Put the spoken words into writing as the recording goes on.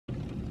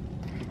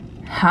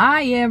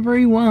Hi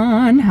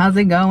everyone, how's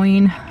it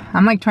going?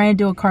 I'm like trying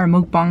to do a car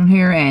mukbang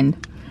here, and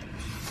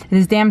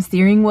this damn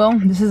steering wheel,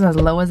 this is as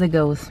low as it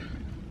goes.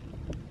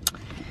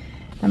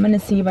 I'm gonna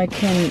see if I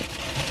can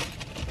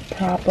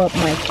prop up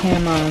my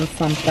camera on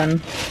something.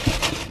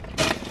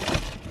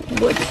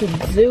 What to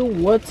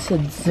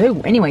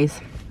do?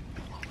 Anyways,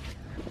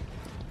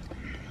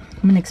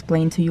 I'm gonna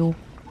explain to you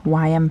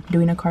why I'm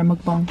doing a car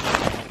mukbang.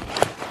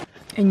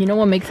 And you know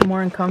what makes it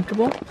more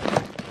uncomfortable?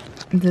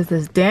 There's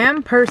this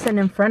damn person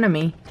in front of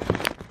me,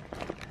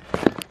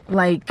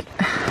 like,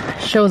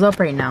 shows up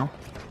right now.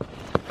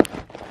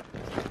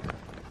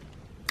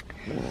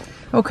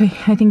 Okay,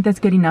 I think that's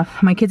good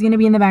enough. My kid's gonna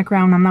be in the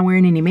background. I'm not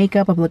wearing any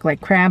makeup. I look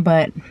like crap,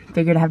 but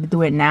figured I have to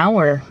do it now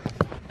or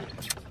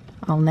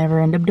I'll never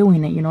end up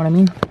doing it, you know what I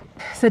mean?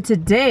 So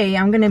today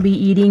I'm gonna be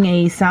eating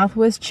a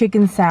Southwest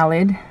chicken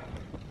salad.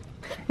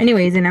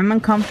 Anyways, and I'm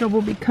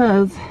uncomfortable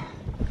because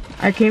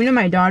I came to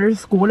my daughter's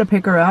school to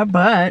pick her up,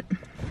 but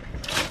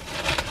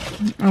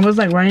I was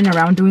like running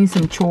around doing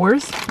some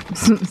chores.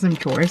 Some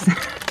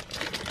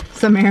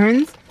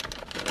errands.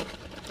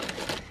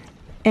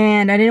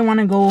 And I didn't want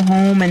to go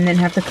home and then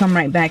have to come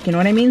right back, you know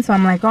what I mean? So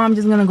I'm like, oh, I'm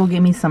just gonna go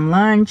get me some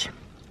lunch.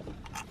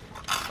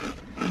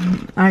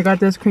 I got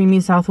this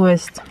creamy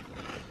Southwest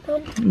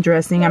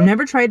dressing. I've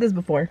never tried this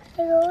before.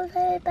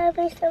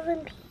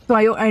 So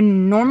I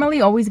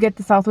normally always get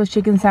the Southwest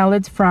chicken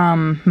salads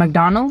from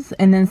McDonald's,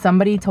 and then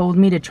somebody told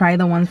me to try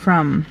the one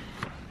from,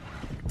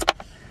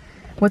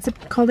 what's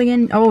it called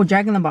again? Oh,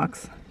 Jack in the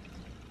Box.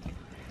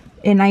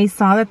 And I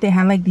saw that they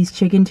had like these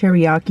chicken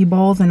teriyaki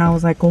balls, and I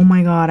was like, oh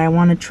my god, I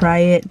want to try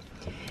it.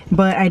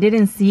 But I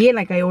didn't see it.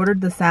 Like, I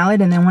ordered the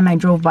salad, and then when I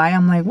drove by,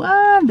 I'm like,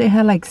 what? They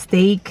had like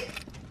steak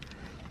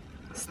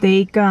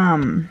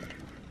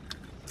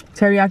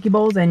teriyaki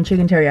bowls and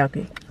chicken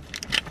teriyaki.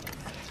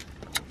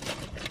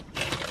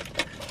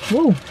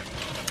 Whoa,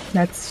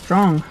 that's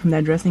strong.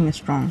 That dressing is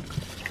strong.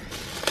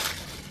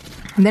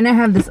 And then I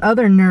have this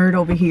other nerd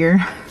over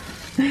here.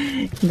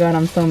 God,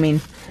 I'm so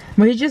mean.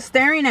 But he's just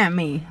staring at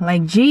me.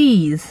 Like,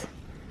 geez.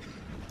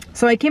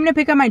 So I came to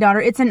pick up my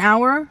daughter. It's an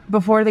hour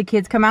before the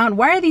kids come out.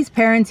 Why are these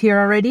parents here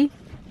already?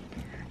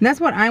 That's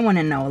what I want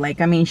to know.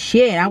 Like, I mean,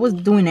 shit. I was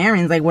doing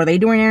errands. Like, were they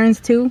doing errands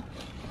too?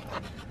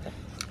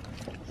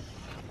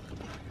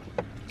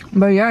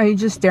 But yeah, he's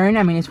just staring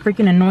at me. He's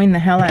freaking annoying the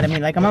hell out of me.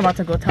 Like, I'm about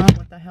to go tell him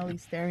what the hell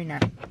he's staring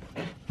at.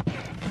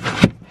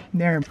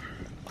 There.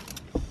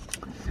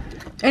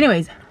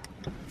 Anyways.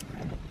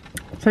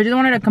 So I just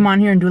wanted to come on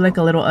here and do like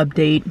a little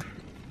update.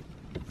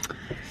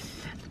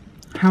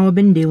 How I've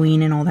been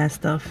doing and all that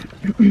stuff.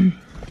 I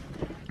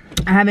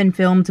haven't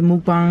filmed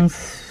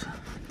mukbangs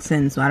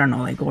since, I don't know,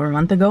 like over a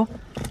month ago.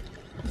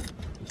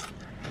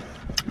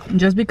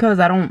 Just because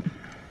I don't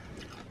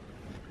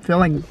feel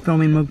like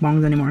filming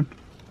mukbangs anymore.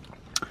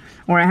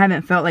 Or I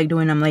haven't felt like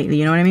doing them lately,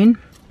 you know what I mean?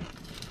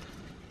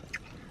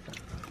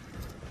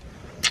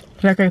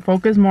 Like, I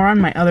focus more on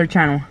my other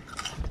channel.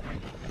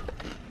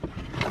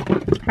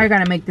 I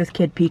gotta make this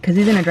kid pee because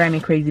he's gonna drive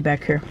me crazy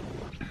back here.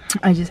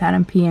 I just had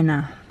him pee in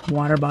a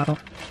water bottle.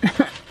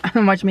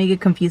 Watch me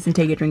get confused and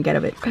take a drink out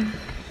of it.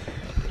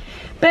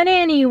 But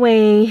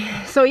anyway,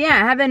 so yeah,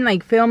 I haven't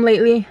like filmed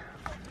lately.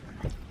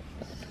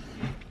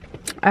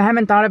 I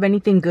haven't thought of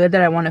anything good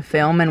that I want to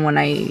film, and when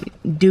I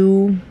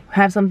do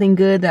have something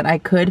good that I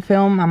could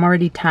film, I'm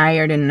already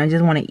tired and I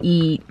just want to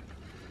eat.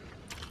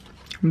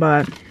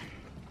 But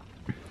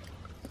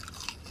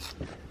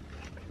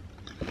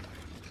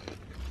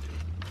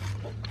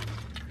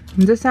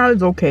this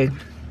salad's okay.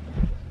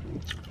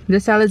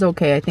 This salad's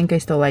okay. I think I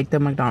still like the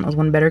McDonald's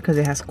one better because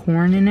it has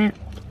corn in it.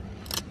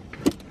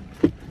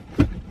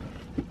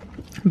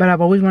 But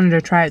I've always wanted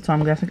to try it, so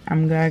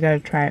I gotta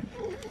try it.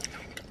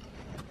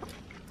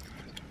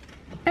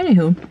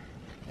 Anywho.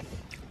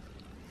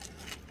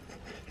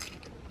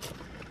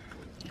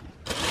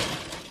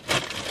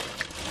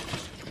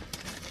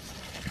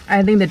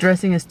 I think the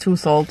dressing is too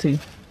salty,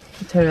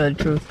 to tell you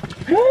the truth.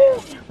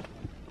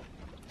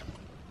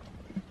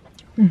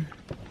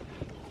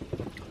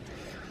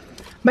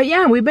 But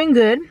yeah, we've been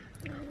good.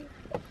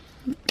 Oh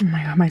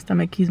my god, my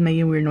stomach keeps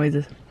making weird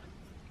noises.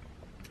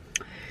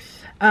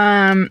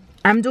 I'm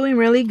doing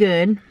really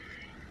good.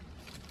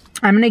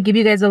 I'm gonna give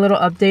you guys a little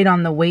update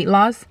on the weight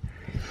loss.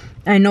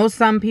 I know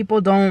some people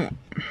don't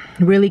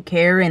really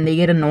care and they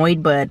get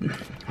annoyed, but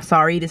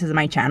sorry, this is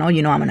my channel.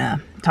 You know I'm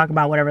gonna talk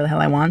about whatever the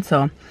hell I want.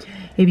 So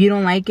if you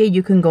don't like it,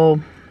 you can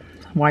go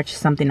watch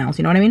something else.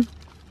 You know what I mean?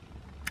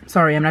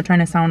 Sorry, I'm not trying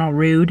to sound all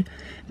rude,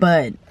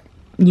 but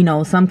you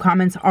know, some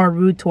comments are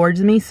rude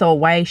towards me, so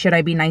why should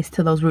I be nice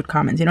to those rude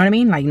comments? You know what I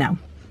mean? Like, no.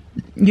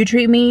 You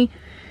treat me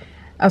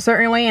a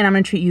certain way, and I'm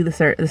going to treat you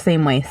the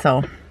same way.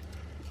 So,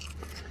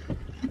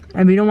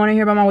 if you don't want to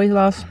hear about my weight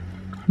loss,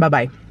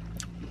 bye-bye.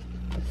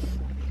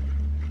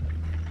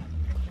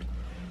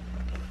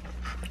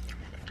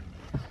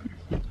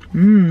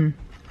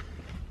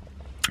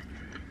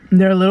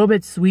 They're a little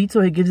bit sweet, so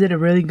it gives it a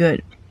really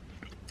good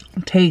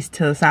taste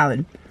to the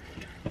salad.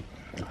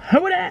 How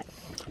about that?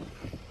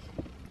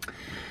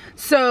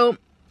 So,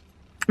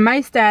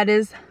 my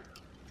status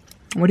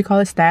what do you call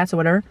it, stats or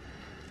whatever,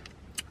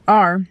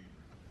 are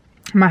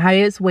my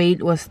highest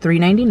weight was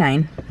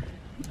 $399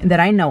 that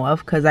I know of,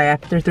 because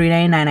after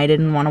 $399 I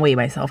didn't want to weigh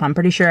myself. I'm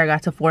pretty sure I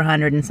got to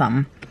 400 and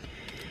something.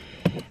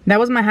 That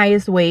was my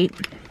highest weight,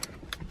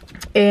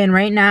 and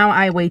right now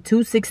I weigh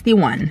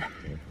 261,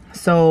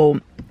 so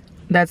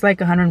that's like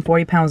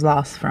 140 pounds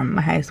lost from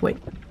my highest weight.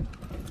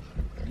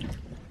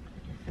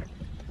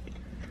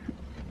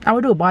 I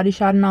would do a body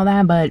shot and all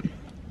that, but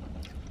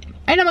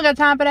I never got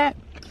time for that.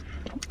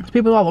 There's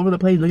people all over the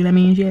place looking at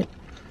me and shit.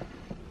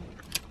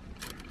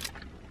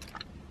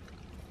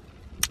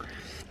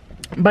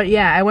 But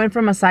yeah, I went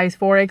from a size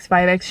 4X,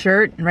 5X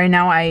shirt. Right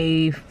now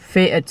I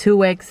fit a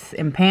 2X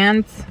in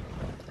pants.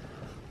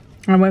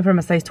 I went from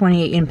a size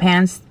 28 in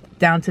pants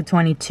down to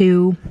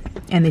 22.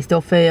 And they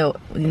still feel,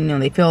 you know,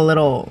 they feel a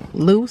little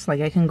loose.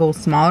 Like I can go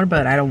smaller,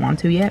 but I don't want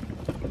to yet.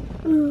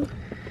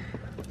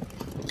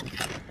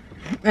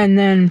 And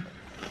then,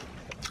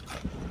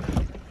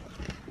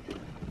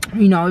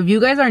 you know, if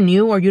you guys are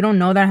new or you don't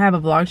know that I have a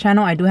vlog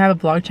channel, I do have a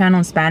vlog channel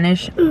in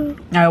Spanish.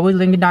 I always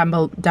link it down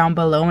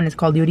below, and it's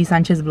called Yuri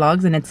Sanchez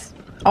Vlogs, and it's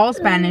all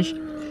Spanish.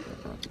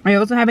 I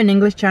also have an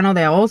English channel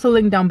that I also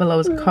link down below.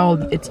 It's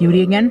called It's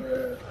Yuri Again.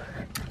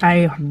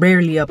 I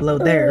rarely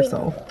upload there,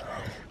 so,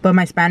 but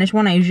my Spanish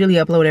one I usually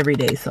upload every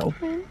day, so.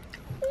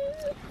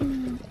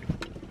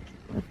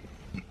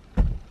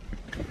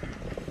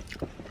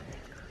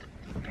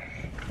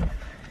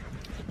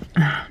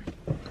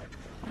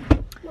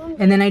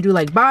 And then I do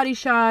like body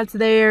shots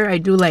there. I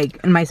do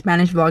like in my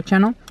Spanish vlog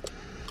channel.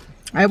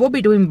 I will be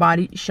doing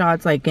body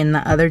shots like in the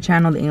other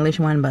channel, the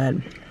English one, but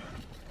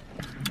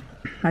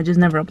I just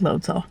never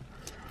upload, so.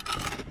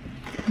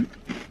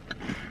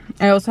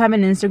 I also have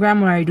an Instagram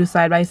where I do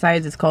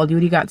side-by-sides. It's called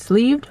Yuri Got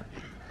Sleeved.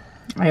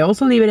 I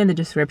also leave it in the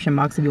description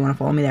box if you want to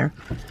follow me there.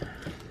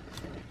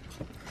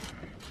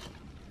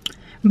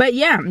 But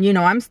yeah, you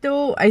know, I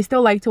still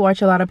like to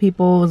watch a lot of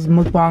people's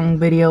mukbang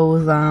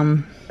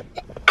videos.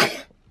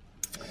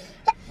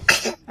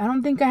 I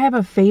don't think I have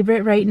a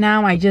favorite right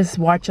now. I just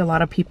watch a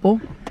lot of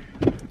people.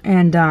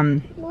 And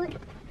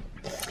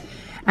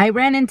I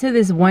ran into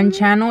this one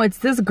channel. It's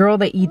this girl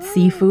that eats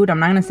seafood. I'm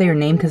not gonna say her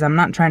name because I'm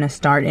not trying to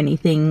start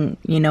anything,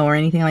 you know, or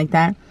anything like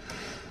that.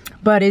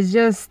 But it's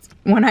just,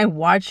 when I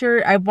watch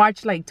her, I've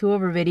watched like 2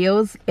 of her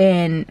videos,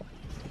 and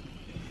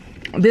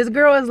this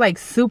girl is like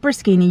super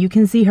skinny. You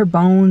can see her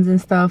bones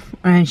and stuff,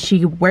 and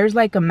she wears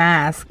like a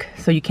mask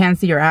so you can't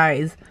see her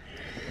eyes.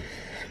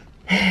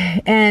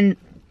 And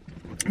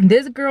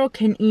this girl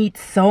can eat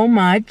so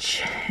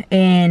much,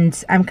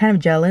 and I'm kind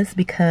of jealous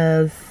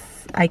because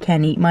I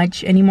can't eat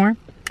much anymore.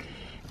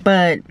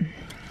 But,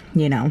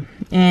 you know,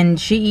 and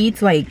she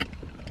eats like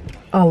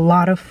a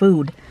lot of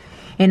food.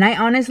 And I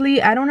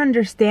don't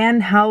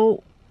understand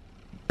how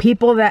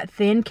people that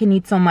thin can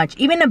eat so much.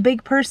 Even a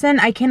big person,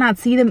 I cannot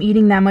see them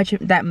eating that much,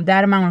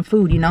 that amount of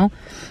food, you know?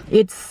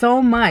 It's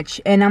so much.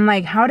 And I'm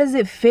like, how does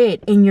it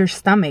fit in your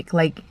stomach?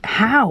 Like,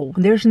 how?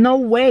 There's no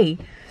way.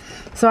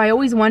 So I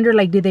always wonder,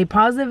 like, did they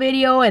pause the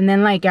video and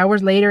then like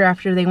hours later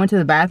after they went to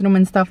the bathroom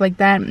and stuff like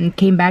that and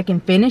came back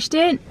and finished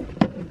it?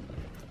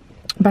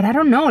 But I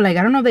don't know, like,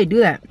 I don't know if they do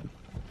that.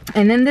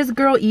 And then this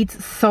girl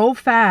eats so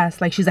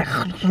fast, like she's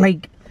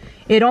like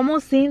it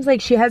almost seems like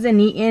she hasn't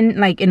eaten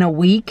like in a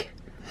week,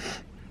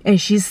 and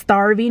she's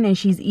starving and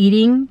she's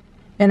eating.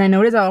 And I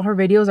noticed that all her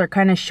videos are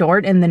kind of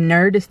short, and the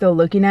nerd is still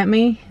looking at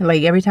me.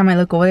 Like every time I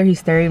look over there, he's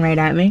staring right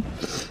at me.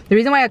 The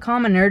reason why I call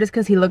him a nerd is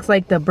because he looks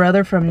like the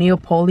brother from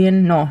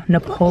Napoleon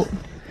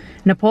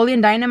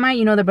Dynamite.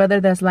 You know, the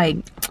brother that's like,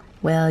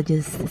 well,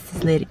 just, this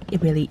is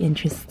really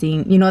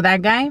interesting. You know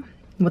that guy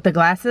with the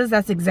glasses?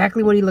 That's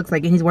exactly what he looks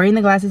like. And he's wearing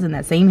the glasses and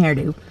that same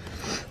hairdo.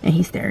 And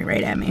he's staring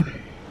right at me.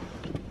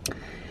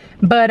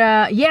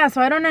 But, yeah,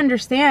 so I don't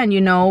understand,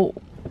 you know.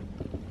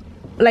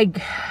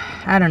 Like,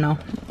 I don't know.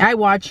 I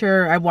watch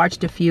her. I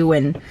watched a few,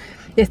 and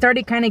it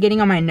started kind of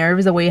getting on my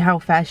nerves the way how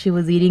fast she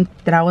was eating,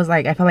 that I was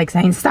like, I felt like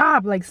saying,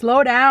 stop, like,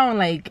 slow down,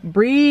 like,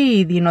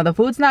 breathe, you know, the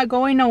food's not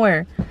going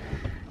nowhere.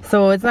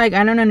 So it's like,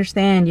 I don't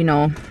understand, you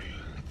know.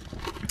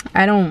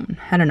 I don't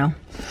know.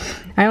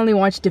 I only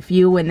watched a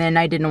few, and then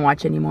I didn't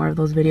watch any more of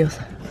those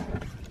videos.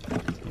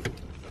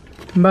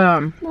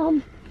 But,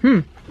 Mom.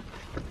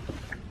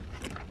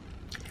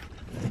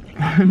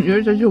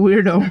 You're such a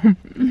weirdo.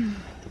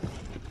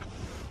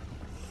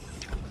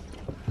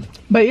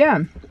 But yeah.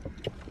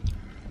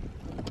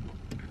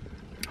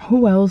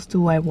 Who else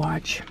do I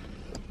watch?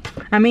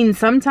 I mean,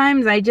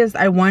 sometimes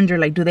I wonder,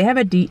 like, do they have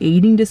a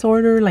eating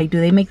disorder? Like, do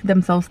they make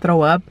themselves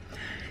throw up?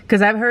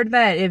 Because I've heard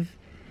that if,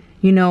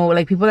 you know,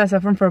 like people that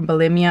suffer from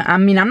bulimia, I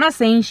mean, I'm not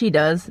saying she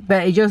does,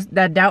 but it just,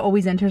 that doubt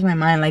always enters my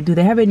mind. Like, do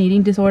they have an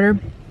eating disorder?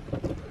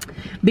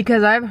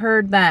 Because I've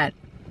heard that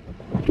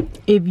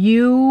if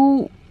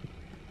you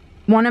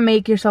want to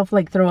make yourself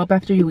like throw up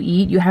after you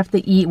eat, you have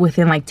to eat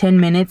within like 10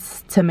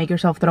 minutes to make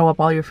yourself throw up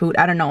all your food.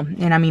 I don't know.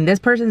 And I mean, this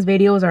person's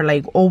videos are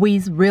like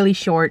always really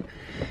short.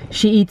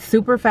 She eats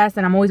super fast,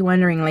 and I'm always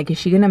wondering, like, is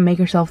she gonna make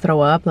herself throw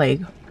up? Like,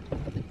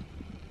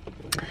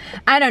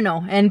 I don't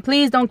know. And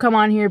please don't come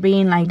on here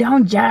being like,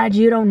 don't judge,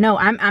 you don't know.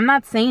 I'm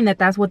not saying that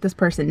that's what this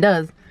person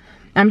does.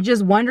 I'm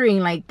just wondering,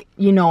 like,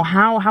 you know,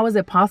 how is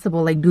it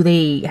possible? Like, do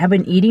they have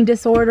an eating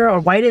disorder, or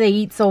why do they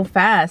eat so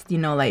fast? You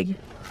know, like,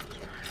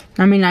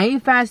 I mean, I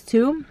eat fast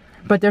too,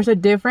 but there's a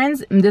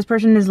difference. And this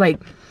person is like,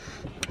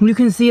 you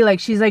can see, like,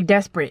 she's like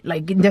desperate,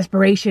 like in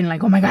desperation,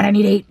 like, oh my God, I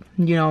need to eat,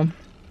 you know.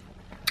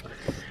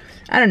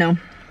 I don't know.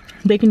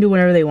 They can do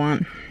whatever they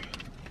want.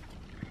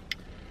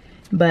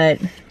 But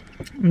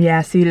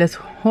yeah, see,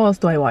 who else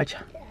do I watch?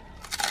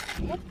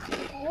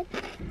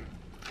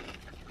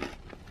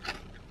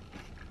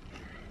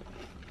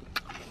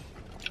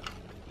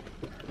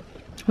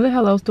 Who the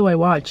hell else do I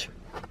watch?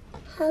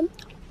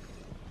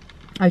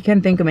 I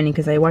can't think of any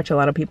because I watch a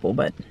lot of people,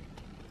 but...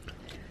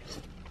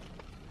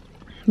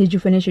 Did you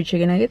finish your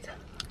chicken nuggets?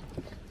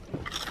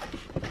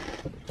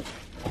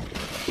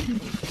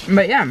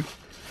 But yeah.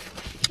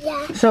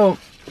 Yeah. So...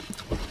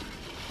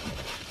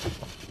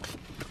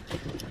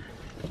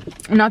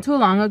 Not too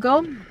long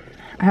ago...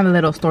 I have a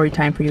little story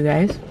time for you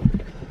guys.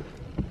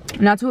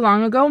 Not too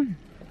long ago...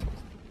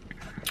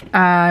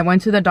 I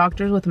went to the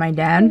doctor's with my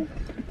dad.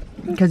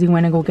 Because he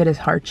went to go get his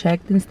heart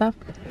checked and stuff.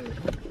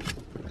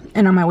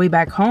 And on my way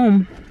back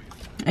home,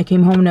 I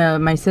came home to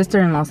my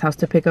sister-in-law's house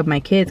to pick up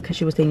my kids because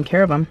she was taking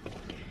care of them.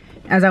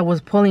 As I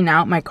was pulling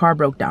out, my car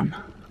broke down.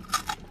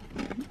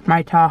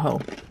 My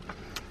Tahoe.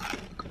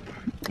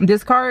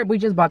 This car, we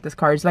just bought this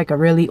car. It's like a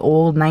really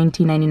old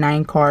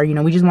 1999 car. You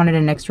know, we just wanted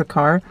an extra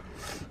car.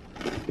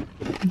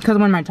 Because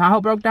when my Tahoe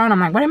broke down, I'm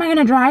like, what am I going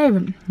to drive?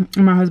 And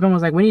my husband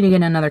was like, we need to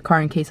get another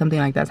car in case something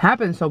like that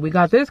happens. So we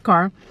got this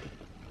car.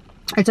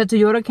 It's a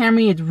Toyota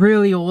Camry. It's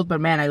really old,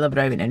 but man, I love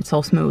driving it. It's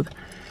so smooth.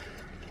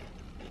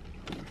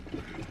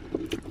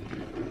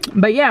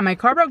 But yeah, my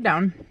car broke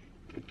down.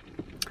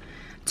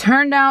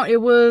 Turned out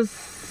it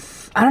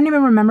was... I don't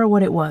even remember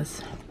what it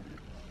was.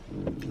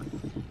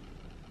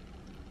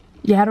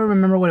 Yeah, I don't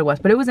remember what it was.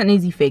 But it was an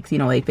easy fix. You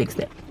know, they fixed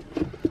it.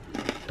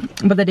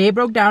 But the day it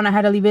broke down, I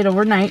had to leave it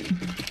overnight.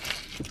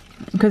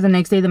 Because the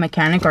next day, the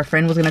mechanic, our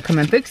friend, was going to come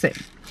and fix it.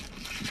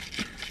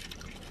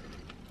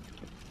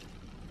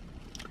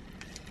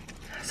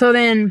 So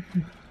then,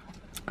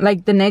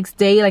 like the next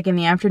day, like in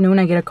the afternoon,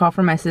 I get a call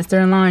from my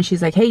sister-in-law, and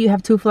she's like, hey, you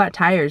have 2 flat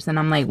tires. And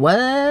I'm like,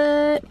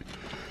 what?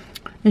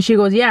 And she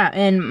goes, yeah.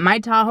 And my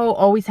Tahoe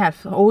always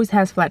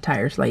has flat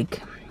tires. Like,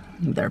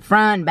 they're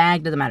front,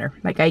 back, doesn't matter.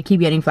 Like, I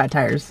keep getting flat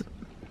tires.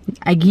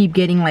 I keep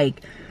getting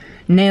like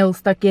nails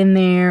stuck in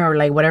there, or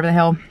like whatever the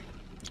hell.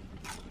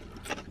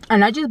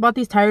 And I just bought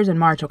these tires in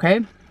March, okay?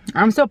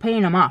 I'm still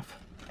paying them off.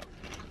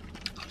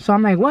 So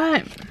I'm like,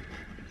 what?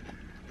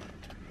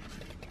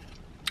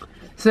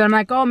 So I'm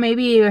like, oh,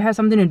 maybe it has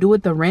something to do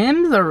with the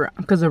rims, or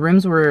because the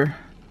rims were...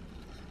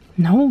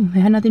 No, it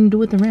had nothing to do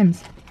with the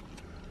rims.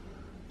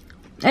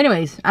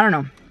 Anyways, I don't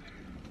know.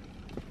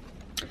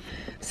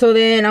 So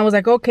then I was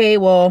like, okay,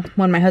 well,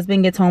 when my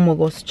husband gets home, we'll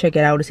go check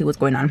it out to see what's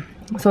going on.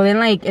 So then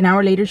like an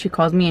hour later, she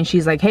calls me and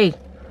she's like, hey.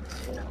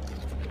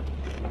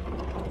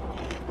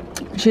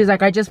 She's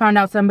like, I just found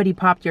out somebody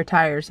popped your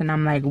tires. And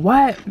I'm like,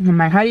 what? I'm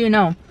like, how do you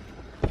know?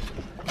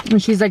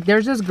 And she's like,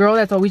 there's this girl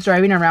that's always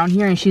driving around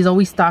here, and she's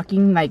always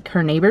stalking like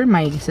her neighbor,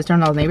 my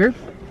sister-in-law's neighbor.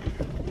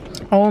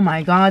 Oh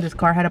my God, this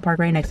car had to park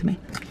right next to me.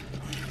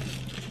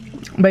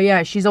 But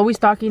yeah, she's always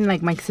stalking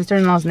like my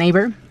sister-in-law's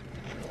neighbor.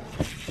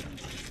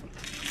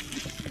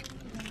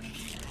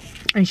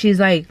 And she's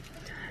like,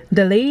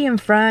 the lady in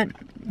front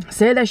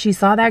said that she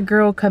saw that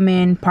girl come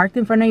in, parked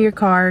in front of your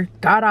car,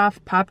 got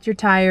off, popped your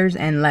tires,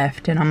 and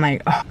left. And I'm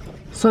like, oh.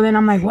 So then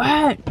I'm like,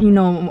 what? You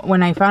know,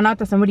 when I found out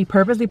that somebody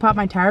purposely popped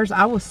my tires,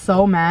 I was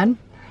so mad.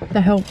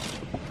 The hell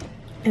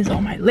is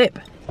on my lip?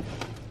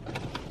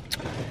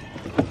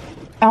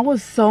 I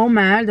was so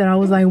mad that I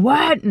was like,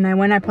 what? And then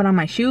when I put on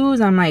my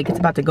shoes, I'm like, it's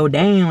about to go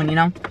down, you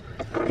know?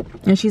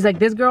 And she's like,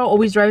 this girl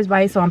always drives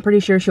by, so I'm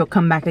pretty sure she'll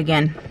come back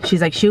again. She's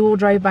like, she will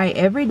drive by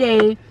every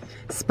day,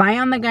 spy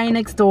on the guy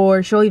next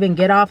door. She'll even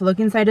get off, look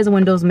inside his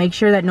windows, make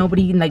sure that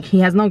nobody, like, he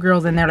has no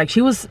girls in there. Like,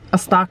 she was a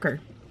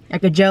stalker,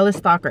 like a jealous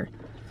stalker.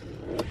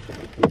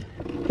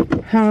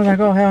 I was like,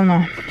 oh, hell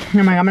no.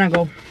 I'm like, I'm gonna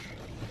go.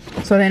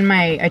 So then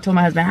I told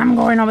my husband, I'm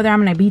going over there, I'm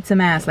gonna beat some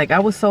ass. Like, I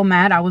was so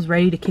mad, I was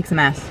ready to kick some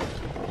ass.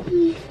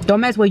 Don't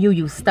mess with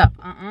you stuff.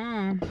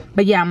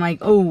 But yeah, I'm like,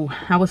 oh,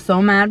 I was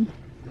so mad.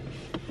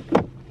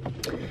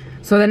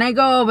 So then I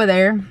go over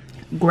there,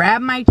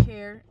 grab my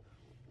chair.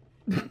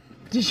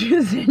 Did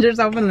you hit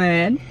yourself in the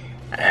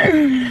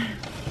head?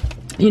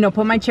 You know,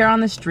 put my chair on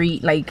the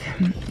street, like,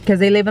 because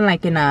they live in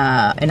like in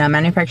a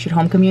manufactured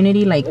home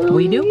community, like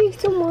we do.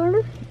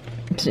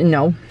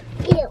 No.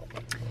 Ew.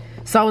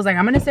 So I was like,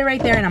 I'm gonna sit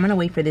right there and I'm gonna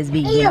wait for this bee,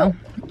 you know?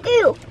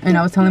 Ew. And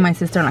I was telling my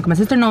sister-in-law, my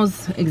sister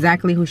knows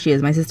exactly who she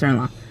is, my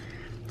sister-in-law.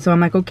 So I'm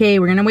like, okay,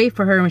 we're gonna wait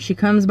for her. When she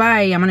comes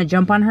by, I'm gonna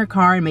jump on her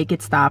car and make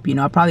it stop. You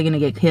know, I'm probably gonna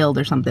get killed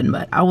or something,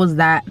 but I was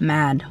that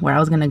mad where I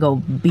was gonna go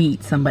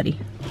beat somebody.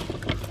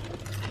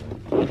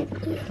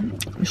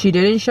 She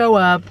didn't show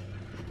up.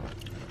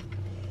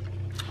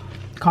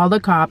 Called the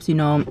cops, you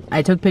know.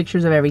 I took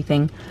pictures of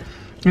everything.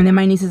 And then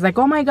my niece is like,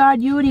 oh my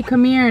God, Yuri,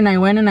 come here. And I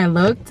went and I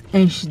looked,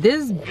 and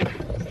this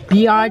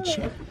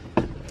biatch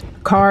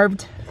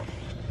carved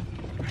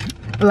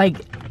like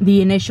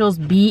the initials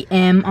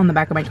BM on the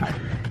back of my car.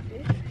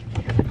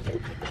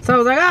 So I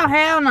was like, oh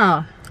hell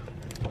no.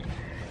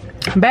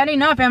 Bad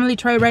enough Emily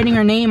tried writing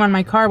her name on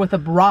my car with a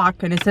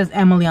rock and it says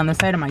Emily on the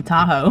side of my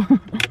Tahoe.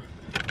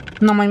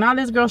 And I'm like, nah,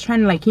 this girl's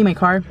trying to like key my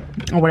car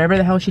or whatever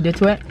the hell she did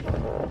to it.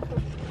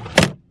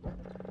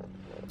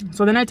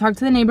 So then I talked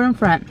to the neighbor in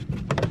front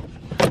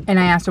and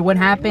I asked her what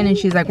happened, and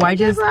she's like, well, I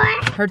just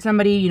heard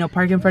somebody, you know,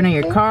 park in front of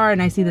your car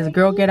and I see this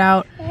girl get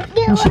out.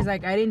 And she's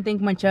like, I didn't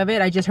think much of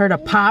it. I just heard a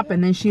pop,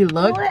 and then she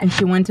looked and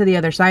she went to the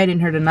other side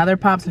and heard another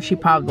pop, so she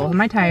popped both of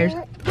my tires.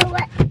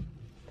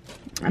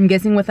 I'm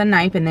guessing with a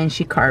knife, and then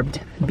she carved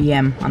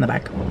BM on the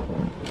back.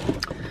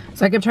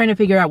 So I kept trying to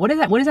figure out, what is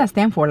that? What does that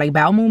stand for? Like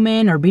bowel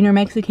movement, or beaner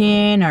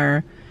Mexican,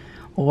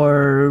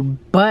 or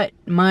butt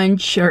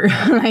munch, or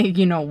like,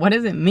 you know, what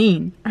does it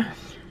mean?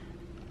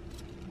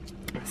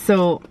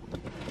 So,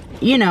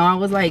 you know, I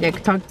was like, I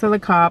talked to the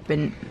cop,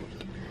 and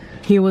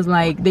he was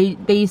like,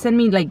 they sent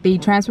me, like, they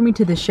transferred me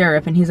to the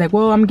sheriff, and he's like,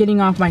 well, I'm getting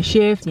off my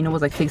shift, you know, it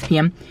was like 6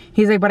 p.m.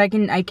 He's like, but I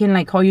can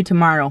like call you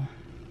tomorrow.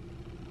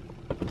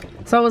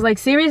 So I was like,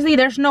 seriously,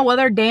 there's no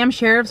other damn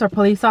sheriffs or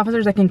police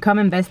officers that can come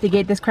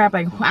investigate this crap?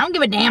 Like, I don't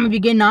give a damn if you're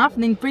getting off,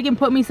 and then freaking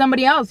put me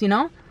somebody else, you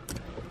know?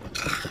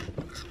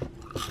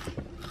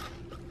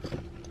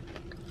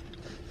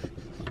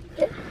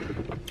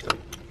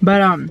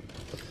 But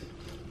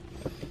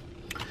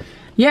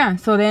yeah,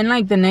 so then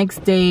like the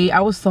next day, I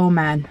was so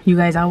mad, you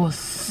guys. I was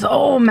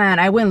so mad.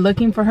 I went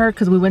looking for her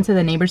because we went to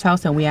the neighbor's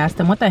house and we asked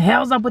him, what the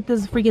hell's up with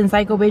this freaking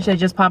psycho bitch that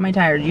just popped my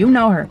tires? You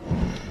know her.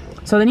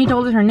 So then he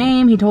told us her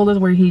name, he told us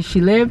where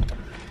she lived.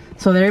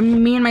 So there,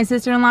 me and my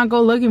sister-in-law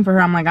go looking for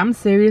her. I'm like, I'm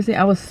seriously,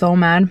 I was so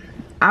mad.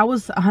 I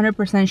was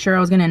 100% sure I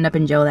was gonna end up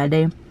in jail that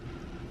day,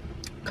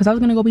 because I was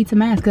gonna go beat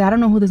some ass, because I don't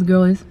know who this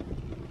girl is.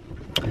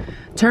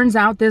 Turns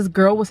out this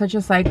girl was such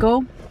a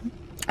psycho,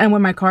 and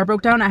when my car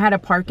broke down, I had to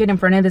park it in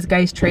front of this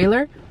guy's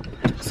trailer.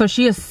 So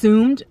she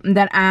assumed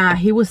that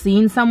he was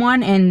seeing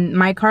someone, and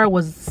my car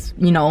was,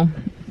 you know,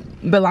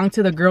 belonged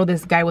to the girl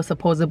this guy was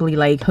supposedly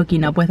like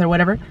hooking up with or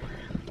whatever.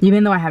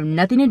 Even though I have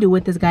nothing to do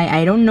with this guy.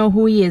 I don't know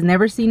who he is,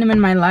 never seen him in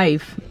my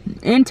life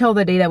until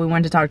the day that we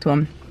went to talk to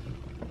him.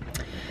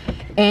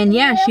 And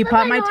yeah, she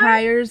popped my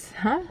tires.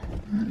 Huh?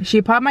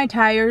 She popped my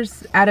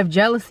tires out of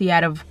jealousy,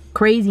 out of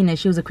craziness.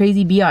 She was a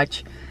crazy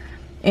biatch.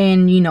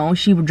 And you know,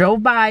 she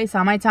drove by,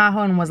 saw my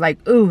Tahoe, and was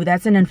like, ooh,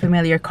 that's an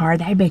unfamiliar car.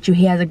 I bet you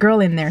he has a girl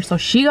in there. So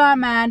she got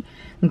mad,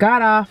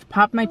 got off,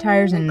 popped my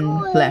tires,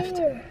 and left.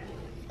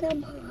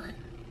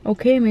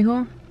 Okay,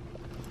 mijo.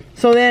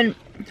 So then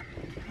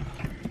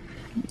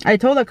I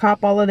told the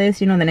cop all of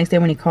this, you know, the next day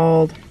when he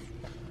called.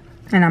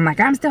 And I'm like,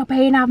 I'm still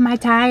paying off my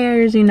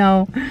tires, you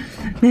know.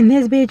 And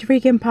this bitch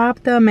freaking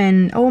popped them,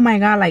 and oh my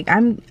God, like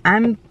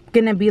I'm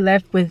gonna be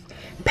left with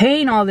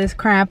paying all this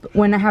crap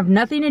when I have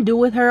nothing to do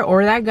with her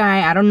or that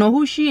guy. I don't know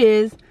who she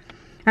is.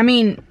 I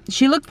mean,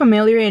 she looked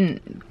familiar,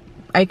 and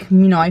I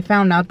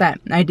found out that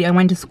I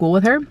went to school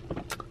with her,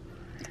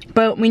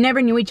 but we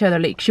never knew each other.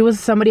 Like, she was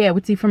somebody I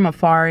would see from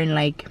afar, and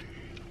like,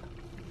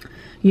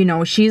 you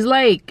know, she's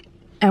like,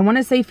 I want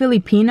to say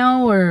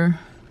Filipino or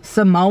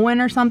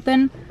Samoan or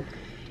something.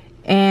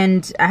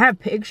 And I have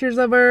pictures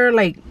of her.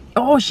 Like,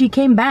 oh, she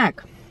came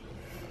back.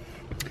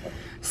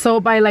 So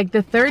by like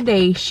the 3rd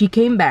day, she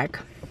came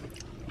back.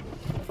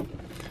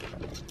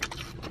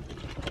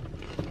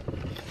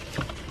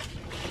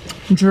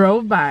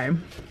 Drove by.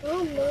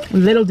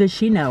 Little did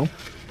she know.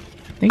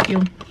 Thank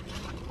you.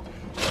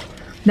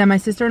 That my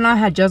sister-in-law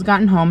had just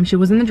gotten home. She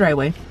was in the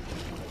driveway.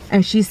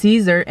 And she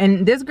sees her.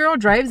 And this girl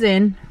drives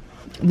in,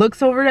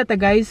 looks over at the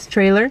guy's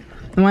trailer,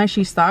 the one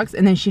she stalks,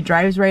 and then she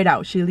drives right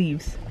out. She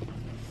leaves.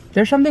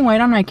 There's something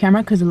white on my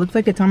camera because it looks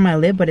like it's on my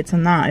lip, but it's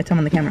not. It's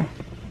on the camera.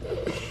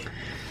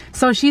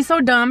 So she's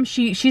so dumb.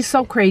 She's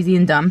so crazy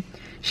and dumb.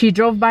 She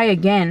drove by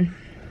again,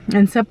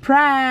 and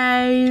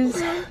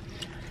surprise,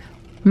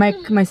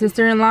 my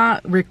sister-in-law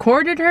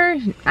recorded her.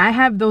 I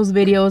have those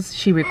videos.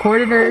 She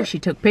recorded her. She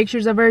took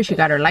pictures of her. She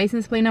got her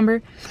license plate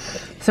number.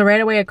 So right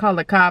away I called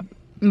the cop.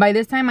 By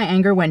this time my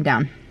anger went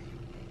down.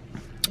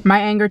 My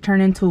anger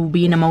turned into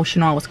being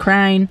emotional. I was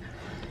crying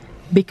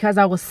because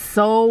I was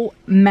so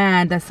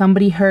mad that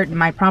somebody hurt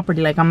my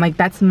property. Like, I'm like,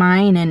 that's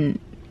mine, and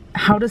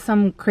how does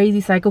some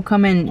crazy psycho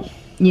come and,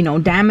 you know,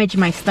 damage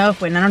my stuff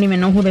when I don't even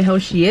know who the hell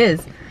she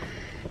is?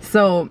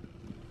 So,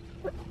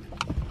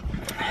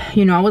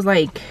 you know, I was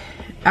like,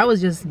 I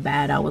was just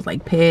bad. I was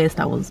like pissed.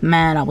 I was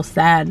mad. I was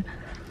sad.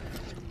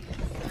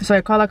 So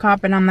I called a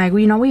cop and I'm like, well,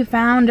 you know, we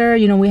found her.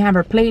 You know, we have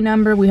her plate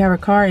number. We have her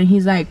car. And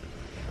he's like,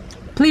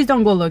 please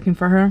don't go looking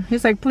for her.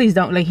 He's like, please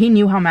don't. Like, he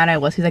knew how mad I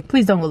was. He's like,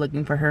 please don't go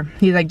looking for her.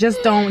 He's like,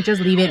 just don't.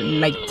 Just leave it,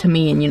 like, to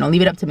me, and, you know,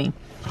 leave it up to me.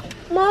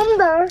 Mom,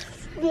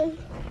 thirsty.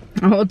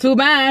 Oh, too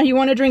bad. You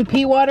want to drink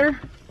pea water?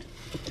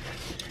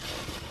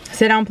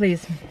 Sit down,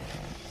 please.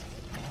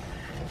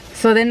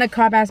 So then the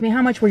cop asked me,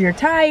 how much were your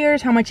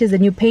tires? How much is the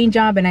new paint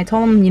job? And I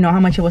told him, you know, how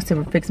much it was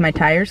to fix my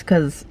tires,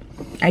 because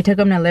I took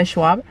them to Les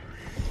Schwab.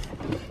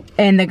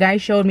 And the guy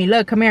showed me,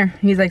 look, come here.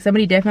 He's like,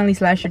 somebody definitely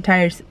slashed your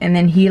tires. And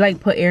then he like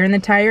put air in the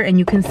tire, and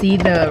you can see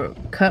the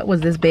cut was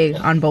this big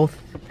on both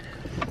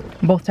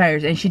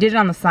tires. And she did it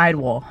on the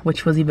sidewall,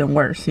 which was even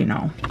worse, you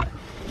know.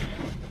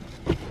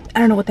 I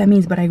don't know what that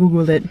means, but I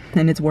googled it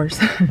and it's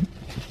worse.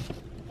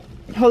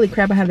 Holy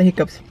crap, I have the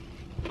hiccups.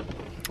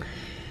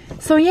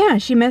 So yeah,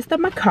 she messed up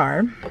my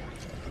car.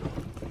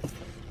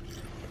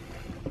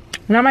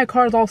 Now my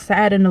car's all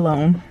sad and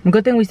alone.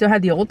 Good thing we still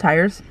had the old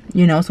tires,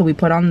 you know, so we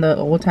put on the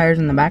old tires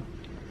in the back.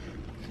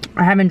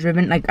 I haven't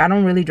driven, like, I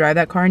don't really drive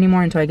that car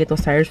anymore until I get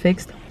those tires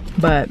fixed.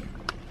 But,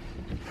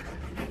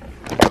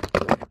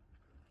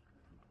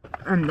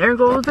 and there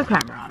goes the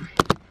camera.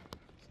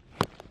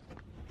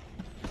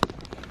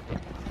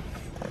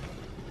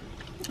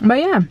 But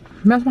yeah,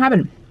 that's what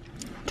happened.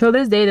 Till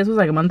this day, this was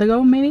like a month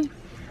ago, maybe.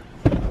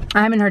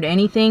 I haven't heard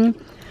anything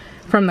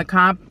from the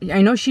cop.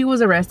 I know she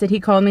was arrested. He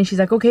called me. She's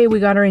like, okay, we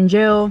got her in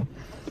jail.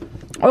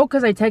 Oh,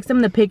 because I texted him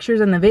the pictures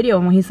and the video.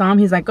 And when he saw him,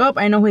 he's like, oh,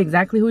 I know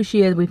exactly who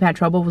she is. We've had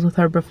troubles with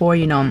her before,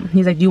 you know.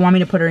 He's like, do you want me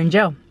to put her in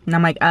jail? And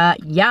I'm like,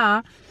 yeah.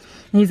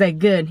 And he's like,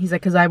 good. He's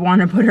like, because I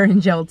want to put her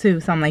in jail too.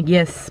 So I'm like,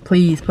 yes,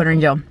 please put her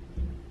in jail.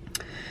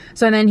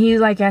 So then he's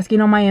like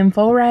asking all my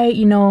info, right?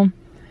 You know,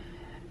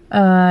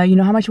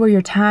 how much were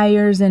your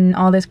tires and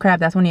all this crap.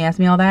 That's when he asked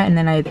me all that. And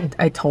then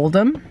I told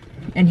him,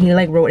 and he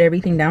like wrote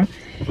everything down.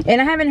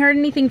 And I haven't heard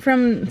anything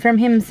from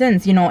him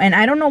since, you know. And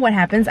I don't know what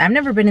happens. I've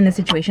never been in this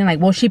situation. Like,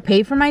 will she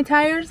pay for my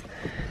tires?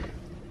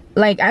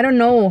 Like, I don't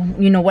know,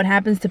 you know, what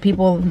happens to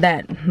people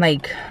that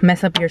like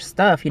mess up your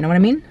stuff, you know what I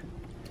mean?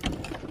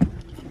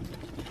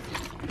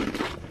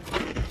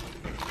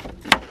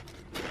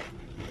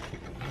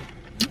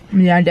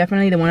 Yeah,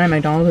 definitely the one at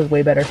McDonald's is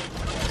way better.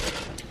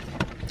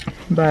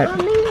 But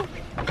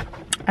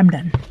I'm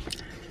done.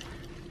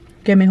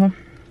 Okay, mijo.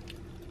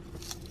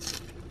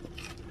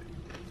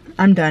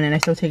 I'm done, and I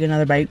still take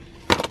another bite.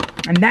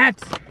 And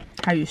that's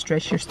how you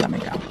stretch your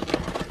stomach out.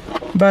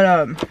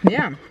 But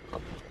yeah,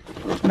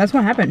 that's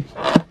what happened.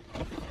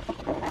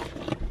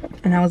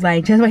 And I was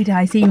like, just wait till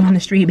I see you on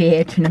the street,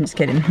 bitch. And I'm just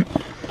kidding.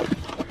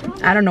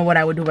 I don't know what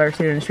I would do if I were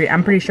sitting on the street.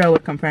 I'm pretty sure I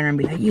would confront her and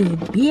be like, you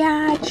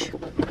bitch.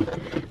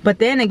 But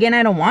then again,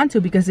 I don't want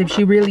to, because if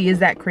she really is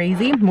that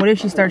crazy, what if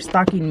she starts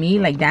stalking me,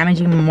 like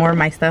damaging more of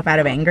my stuff out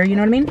of anger, you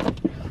know what I mean?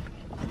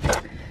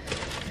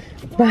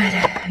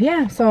 But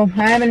yeah, so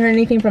I haven't heard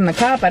anything from the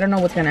cop. I don't know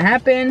what's gonna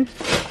happen.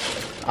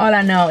 All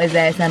I know is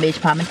that some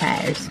bitch popped my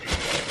tires,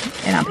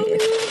 and I'm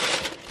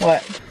pissed.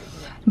 What?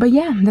 But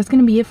yeah, that's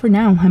gonna be it for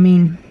now. I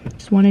mean,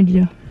 just wanted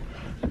to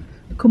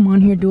come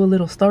on here, do a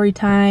little story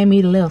time,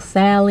 eat a little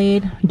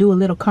salad, do a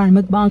little car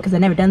mukbang, because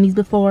I've never done these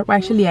before. Well,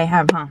 actually I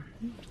have, huh?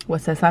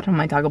 What's that? On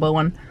my Taco Bell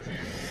one.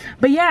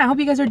 But yeah, I hope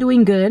you guys are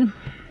doing good.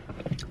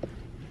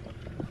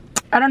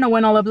 I don't know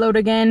when I'll upload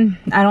again.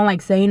 I don't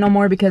like saying no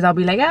more, because I'll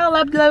be like, I'll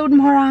upload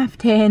more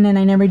often, and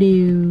I never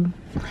do.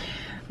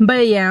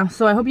 But yeah,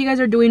 so I hope you guys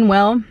are doing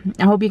well.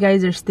 I hope you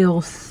guys are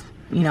still,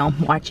 you know,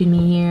 watching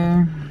me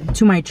here.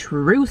 To my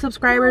true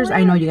subscribers,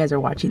 I know you guys are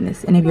watching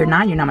this, and if you're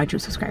not my true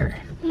subscriber.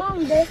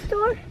 Mom, this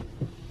door?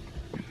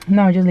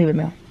 No, just leave it,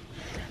 Mel.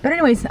 But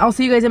anyways, I'll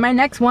see you guys in my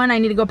next one. I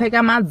need to go pick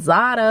up my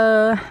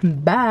Zada.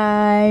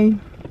 Bye.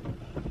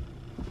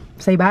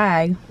 Say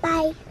bye.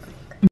 Bye.